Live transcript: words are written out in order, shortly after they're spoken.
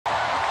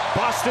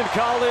Boston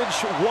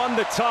College won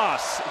the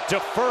toss,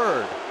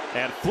 deferred,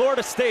 and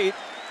Florida State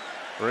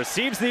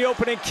receives the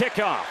opening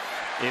kickoff.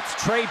 It's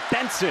Trey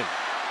Benson,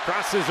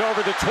 crosses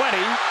over the 20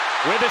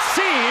 with a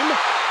seam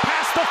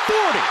past the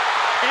 40.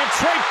 And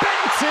Trey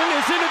Benson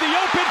is into the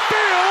open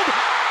field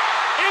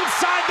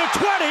inside the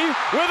 20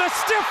 with a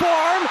stiff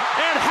arm.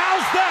 And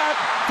how's that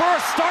for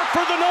a start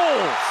for the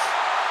Noles?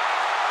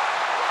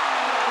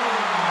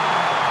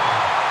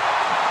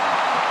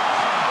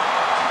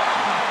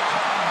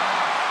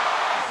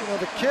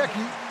 The kick,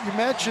 you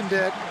mentioned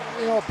it,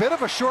 a bit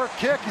of a short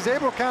kick. He's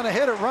able to kind of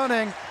hit it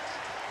running.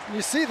 And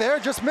you see there,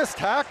 just missed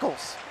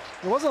tackles.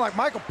 It wasn't like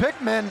Michael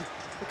Pittman,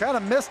 who kind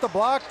of missed the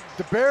block.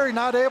 DeBerry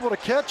not able to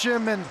catch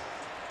him, and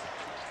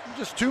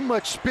just too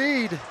much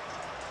speed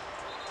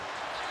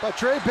by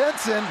Trey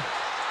Benson.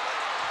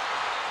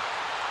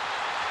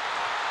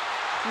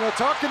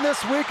 Talking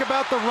this week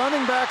about the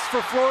running backs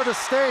for Florida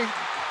State,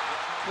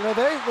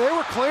 they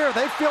were clear.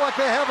 They feel like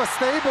they have a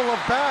stable of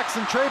backs,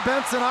 and Trey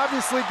Benson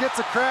obviously gets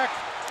a crack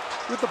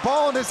with the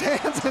ball in his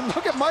hands. And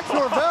look at Mike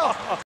Norvell.